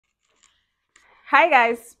Hi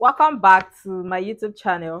guys, welcome back to my YouTube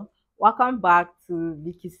channel. Welcome back to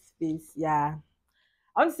Vicky's Space. Yeah,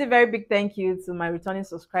 I want to say a very big thank you to my returning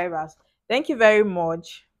subscribers. Thank you very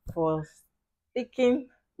much for sticking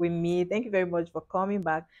with me. Thank you very much for coming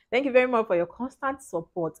back. Thank you very much for your constant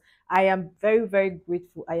support. I am very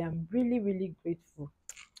grateful. I am really grateful.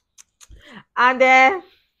 And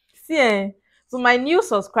see, to my new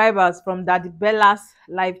subscribers from Daddy Bella's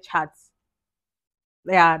live chat,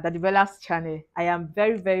 yeah, the developers channel, I am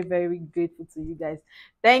very grateful to you guys.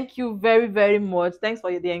 Thank you very much. Thanks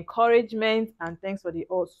for the encouragement and thanks for the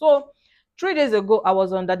all. So 3 days ago I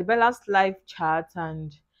was on the developers live chat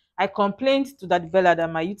and I complained to the developer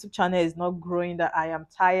that my YouTube channel is not growing, that I am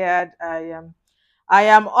tired, I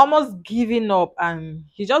am almost giving up. And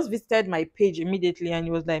he just visited my page immediately and he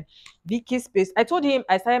was like, Vicky Space. I told him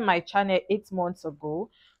I started my channel 8 months ago.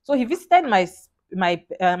 So he visited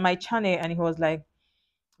my channel and he was like,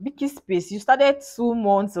 Vicky Space, you started 2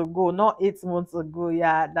 months ago, not 8 months ago.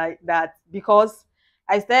 Yeah, like that. Because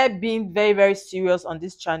I started being very serious on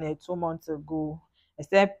this channel 2 months ago. I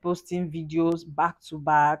started posting videos back to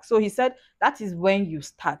back. So he said that is when you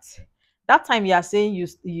start. That time you are saying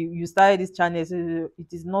you started this channel, so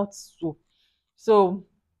it is not so. So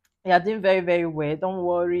you are doing very well. Don't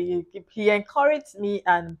worry. He encouraged me,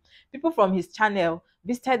 and people from his channel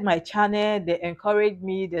visited my channel. They encouraged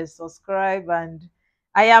me. They subscribe, and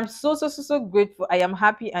I am so grateful. I am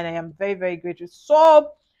happy, and I am very grateful.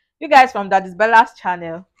 So, you guys from That Is Bella's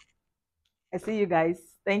channel, I see you guys.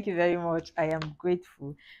 Thank you very much. I am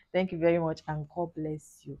grateful. Thank you very much, and God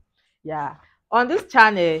bless you. Yeah, on this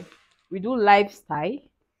channel, we do lifestyle,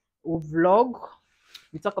 we vlog,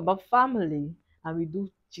 we talk about family, and we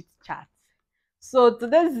do chit chat. So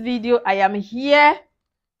today's video, I am here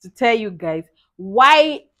to tell you guys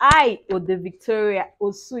why I, Ode Victoria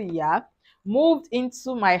Osuya, moved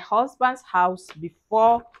into my husband's house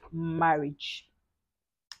before marriage.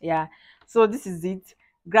 Yeah, so this is it.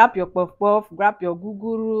 Grab your puff puff, grab your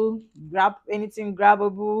guguru, grab anything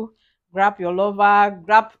grabbable, grab your lover,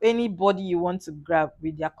 grab anybody you want to grab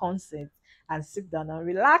with their consent, and sit down and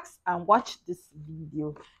relax and watch this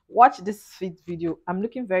video. Watch this fit video. I'm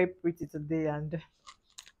looking very pretty today, and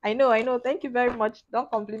I know. Thank you very much. Don't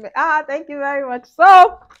compliment. Thank you very much.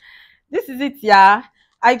 So this is it, yeah.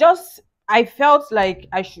 I felt like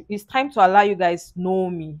I should. It's time to allow you guys know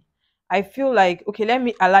me. I feel like, okay, let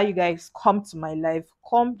me allow you guys come to my life.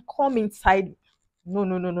 Come inside. No,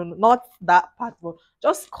 not that part, but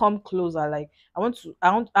just come closer. Like I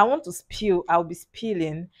want to spill. I'll be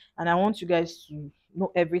spilling, and I want you guys to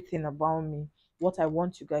know everything about me. What I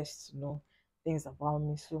want you guys to know, things about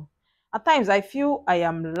me. So at times I feel I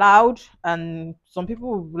am loud, and some people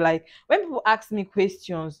will be like, when people ask me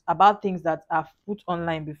questions about things that I've put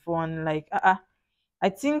online before, and like, I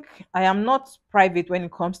think I am not private when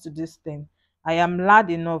it comes to this thing. I am loud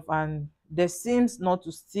enough, and there seems not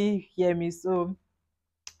to still hear me. So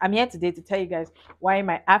I'm here today to tell you guys why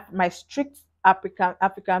my strict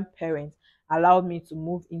African parents allowed me to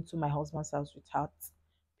move into my husband's house without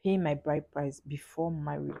paying my bride price before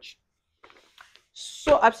marriage.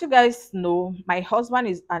 So, as you guys know, my husband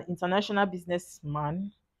is an international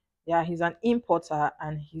businessman. Yeah, he's an importer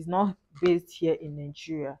and he's not based here in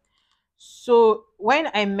Nigeria. So, when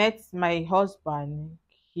I met my husband,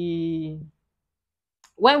 he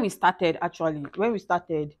when we started,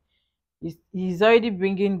 he's already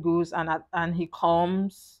bringing goods, and he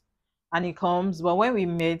comes. But when we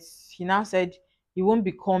met, he now said he won't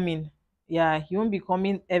be coming. Yeah, he won't be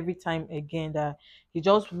coming every time again. That he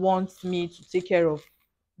just wants me to take care of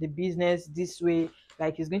the business this way.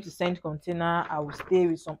 Like he's going to send container. I will stay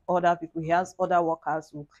with some other people. He has other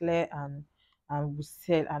workers who clear and will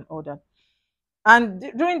sell and order. And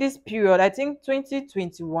during this period, I think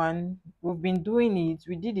 2021, we've been doing it.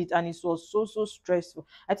 We did it, and it was so stressful.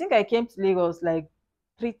 I think I came to Lagos like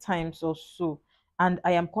 3 times or so, and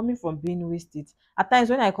I am coming from Benue State. At times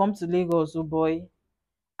when I come to Lagos, oh boy,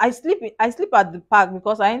 I sleep at the park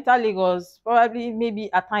because I enter Lagos probably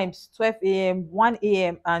maybe at times 12 a.m., 1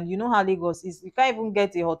 a.m. And you know how Lagos is. You can't even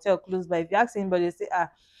get a hotel close by. If you ask anybody, they say,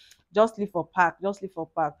 just leave for park, just leave for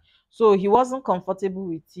park. So he wasn't comfortable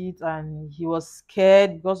with it, and he was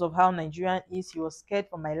scared because of how Nigerian is. He was scared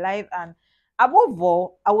for my life. And above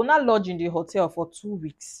all, I will not lodge in the hotel for 2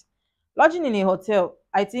 weeks. Lodging in a hotel,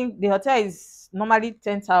 I think the hotel is normally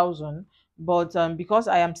 10,000, but because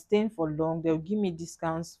I am staying for long, they'll give me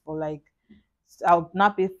discounts for like, I'll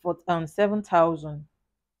not pay for 7,000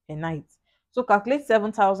 a night. So calculate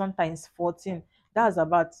 7,000 times 14. That's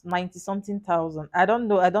about 90 something thousand. I don't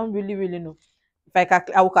know. I don't really know.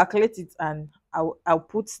 If I will calculate it and I'll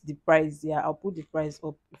put the price. Yeah, I'll put the price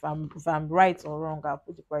up. If I'm right or wrong, I'll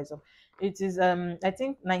put the price up. It is I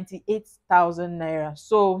think 98,000 naira.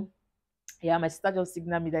 So yeah, my sister just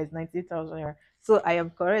signaled me that it's 98,000 naira. So I am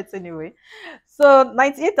correct anyway. So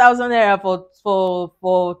 98,000 naira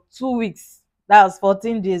for 2 weeks. That's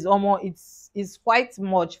 14 days. Almost it's quite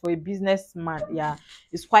much for a businessman. Yeah,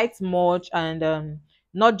 it's quite much. And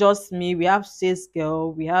not just me, we have sales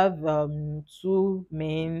girl, we have two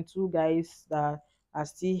men, two guys that are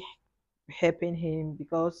still helping him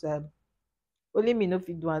because only me no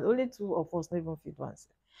fit do am. Only two of us no even fit do am.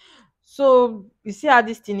 So you see how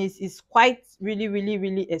this thing is quite really, really,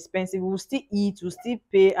 really expensive. We'll still eat, we'll still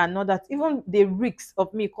pay, and all that. Even the risks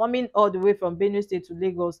of me coming all the way from Benue State to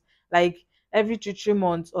Lagos, like every 3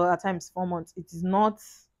 months or at times 4 months, it is not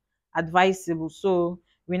advisable. So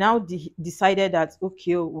we now decided that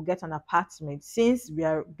okay, we'll get an apartment since we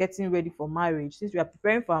are getting ready for marriage, since we are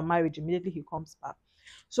preparing for our marriage. Immediately he comes back.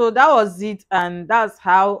 So that was it, and that's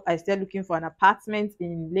how I started looking for an apartment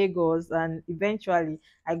in Lagos, and eventually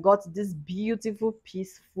I got this beautiful,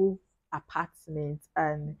 peaceful apartment.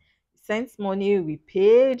 And since money we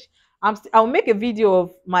paid, I'll make a video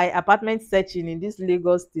of my apartment searching in this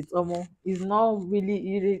Lagos state. It's not really,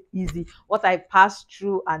 really easy what I passed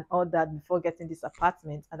through and all that before getting this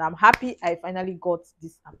apartment, and I'm happy I finally got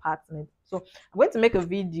this apartment. So I'm going to make a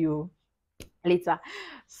video later.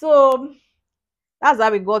 So that's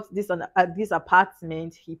how we got this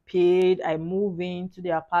apartment. He paid. I moved into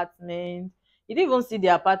the apartment. He didn't even see the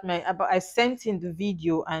apartment. I sent him the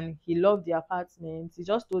video, and he loved the apartment. He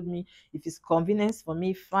just told me if it's convenience for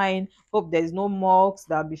me, fine. Hope there's no mocks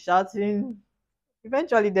that'll be shouting.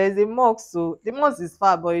 Eventually, there's a mosque, so the mosque is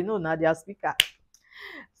far, but now they are speaker.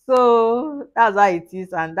 So that's how it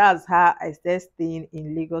is, and that's how I started staying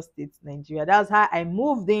in Lagos State, Nigeria. That's how I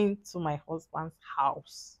moved into my husband's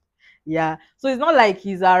house. Yeah, so it's not like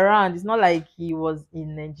he's around, it's not like he was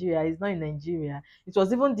in Nigeria, he's not in Nigeria. It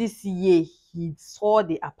was even this year he saw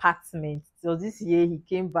the apartment. So this year he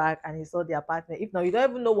came back and he saw the apartment. If not, you don't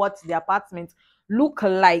even know what the apartment look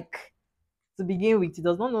like to begin with. He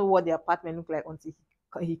does not know what the apartment looked like until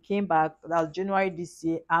he came back. That was January this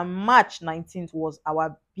year, and March 19th was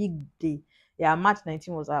our big day. Yeah, March 19th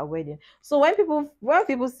was our wedding. So when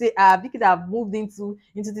people say Vicky that have moved into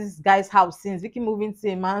this guy's house since, Vicky moved into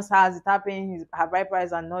a man's house, it happened her bride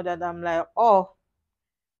price and all that, I'm like, oh,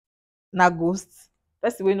 na ghost.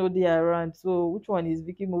 That's the way no they around. So which one is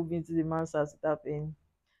Vicky moving into the man's house it happened?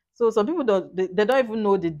 So some people they don't even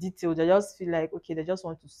know the details. They just feel like okay, they just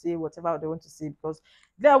want to say whatever they want to say because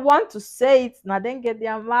they want to say it. Now then get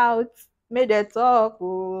their mouth, make they talk.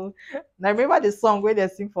 Oh. Now remember the song where they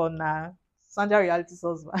sing for now Sandra Reality's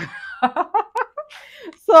husband.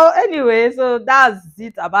 So anyway, so that's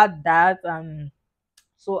it about that.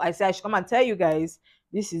 So I say I should come and tell you guys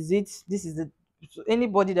this is it. This is it. So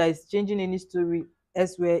anybody that is changing any story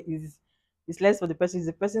elsewhere is less for the person, it's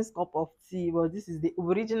the person's cup of tea. But this is the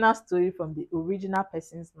original story from the original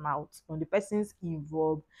person's mouth, from the person's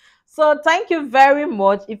involved. So thank you very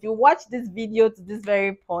much. If you watch this video to this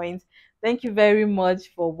very point, thank you very much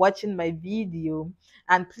for watching my video.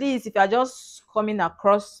 And please, if you are just coming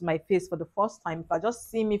across my face for the first time, if you are just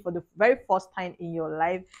seeing me for the very first time in your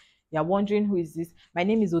life, you're wondering who is this, my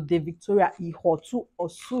name is Ode Victoria Ihotu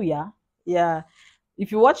Osuya. Yeah,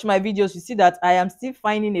 if you watch my videos, you see that I am still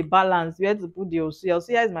finding a balance where to put the Osuya.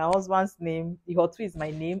 Osuya is my husband's name, Ihotu is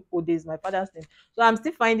my name, Ode is my father's name. So I'm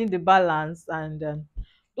still finding the balance. And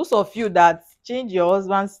those of you that change your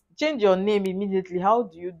name immediately, how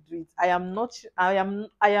do you do it? I am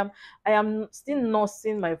still not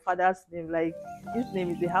seeing my father's name. Like, this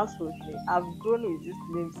name is a household name. I've grown with this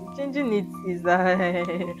name, so changing it is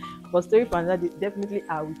but story for another day. Definitely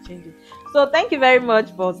I will change it. So thank you very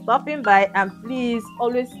much for stopping by, and please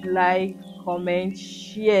always like, comment,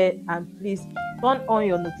 share, and please turn on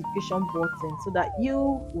your notification button so that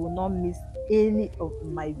you will not miss any of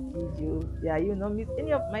my videos. Yeah, you will not miss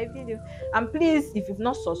any of my videos. And please, if you've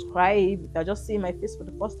not subscribed, if you're just seeing my face for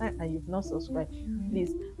the first time and you've not subscribed,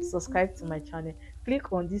 please subscribe to my channel.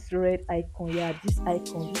 Click on this red icon. Yeah, this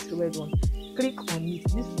icon, this red one, click on it,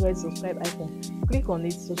 this red subscribe icon, click on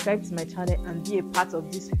it, subscribe to my channel and be a part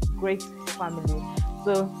of this great family.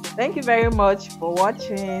 So thank you very much for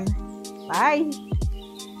watching. Bye.